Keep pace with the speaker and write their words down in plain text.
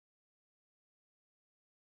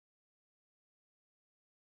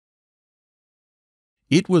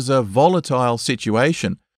It was a volatile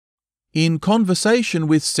situation. In conversation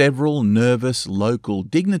with several nervous local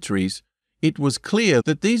dignitaries, it was clear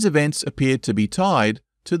that these events appeared to be tied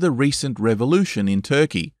to the recent revolution in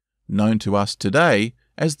Turkey, known to us today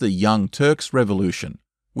as the Young Turks Revolution,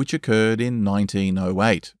 which occurred in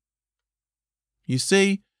 1908. You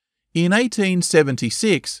see, in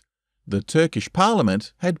 1876, the Turkish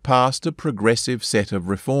parliament had passed a progressive set of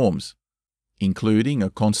reforms, including a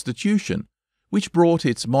constitution, which brought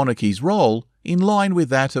its monarchy's role in line with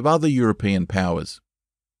that of other European powers.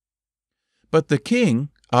 But the king,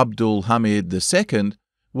 Abdul Hamid II,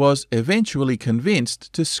 was eventually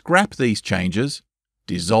convinced to scrap these changes,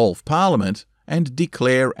 dissolve parliament, and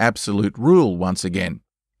declare absolute rule once again,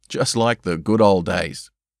 just like the good old days.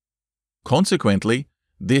 Consequently,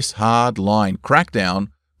 this hard-line crackdown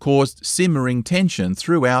caused simmering tension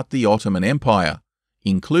throughout the Ottoman Empire,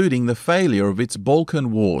 including the failure of its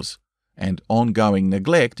Balkan Wars and ongoing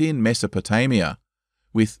neglect in Mesopotamia,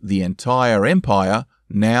 with the entire empire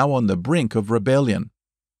now on the brink of rebellion.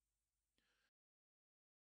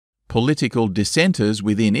 Political dissenters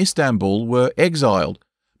within Istanbul were exiled,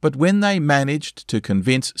 but when they managed to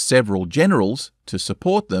convince several generals to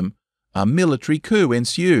support them, a military coup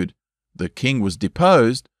ensued, the king was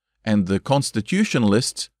deposed, and the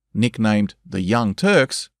constitutionalists, nicknamed the Young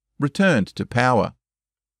Turks, returned to power.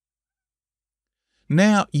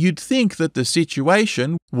 Now, you'd think that the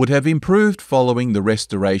situation would have improved following the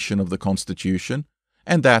restoration of the constitution,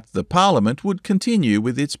 and that the parliament would continue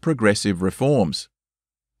with its progressive reforms.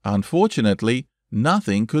 Unfortunately,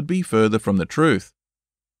 nothing could be further from the truth.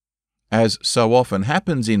 As so often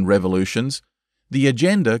happens in revolutions, the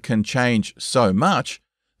agenda can change so much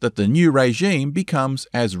that the new regime becomes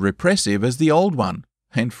as repressive as the old one,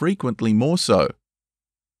 and frequently more so.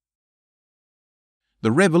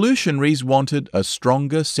 The revolutionaries wanted a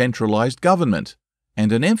stronger centralized government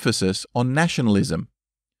and an emphasis on nationalism.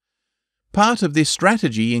 Part of this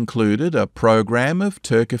strategy included a program of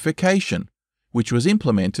Turkification, which was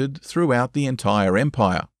implemented throughout the entire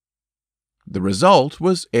empire. The result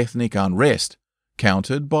was ethnic unrest,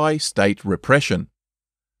 countered by state repression.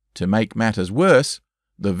 To make matters worse,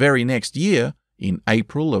 the very next year, in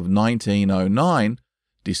April of 1909,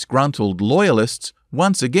 disgruntled loyalists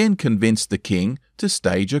once again convinced the king to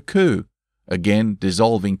stage a coup, again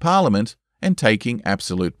dissolving parliament and taking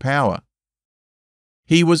absolute power.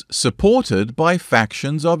 He was supported by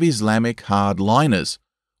factions of Islamic hardliners,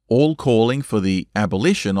 all calling for the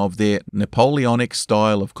abolition of their Napoleonic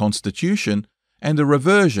style of constitution and a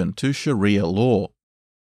reversion to Sharia law.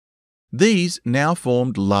 These now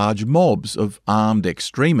formed large mobs of armed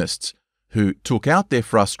extremists who took out their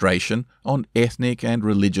frustration on ethnic and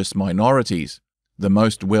religious minorities, the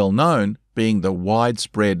most well-known being the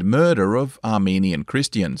widespread murder of Armenian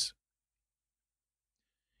Christians.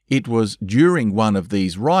 It was during one of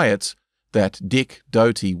these riots that Dick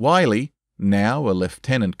Doty Wiley, now a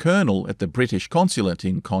lieutenant colonel at the British consulate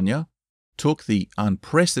in Konya, took the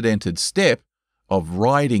unprecedented step of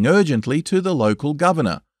writing urgently to the local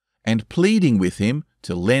governor and pleading with him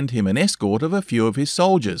to lend him an escort of a few of his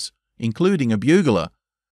soldiers, including a bugler.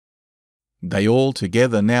 They all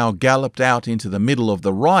together now galloped out into the middle of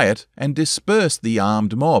the riot and dispersed the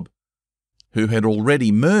armed mob, who had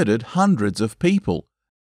already murdered hundreds of people.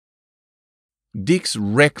 Dick's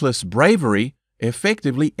reckless bravery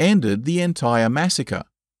effectively ended the entire massacre.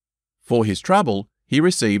 For his trouble, he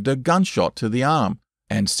received a gunshot to the arm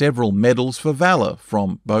and several medals for valour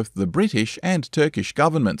from both the British and Turkish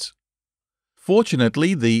governments.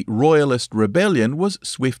 Fortunately, the royalist rebellion was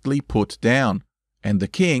swiftly put down, and the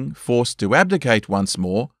king forced to abdicate once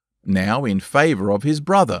more, now in favour of his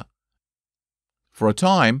brother. For a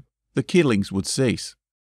time, the killings would cease.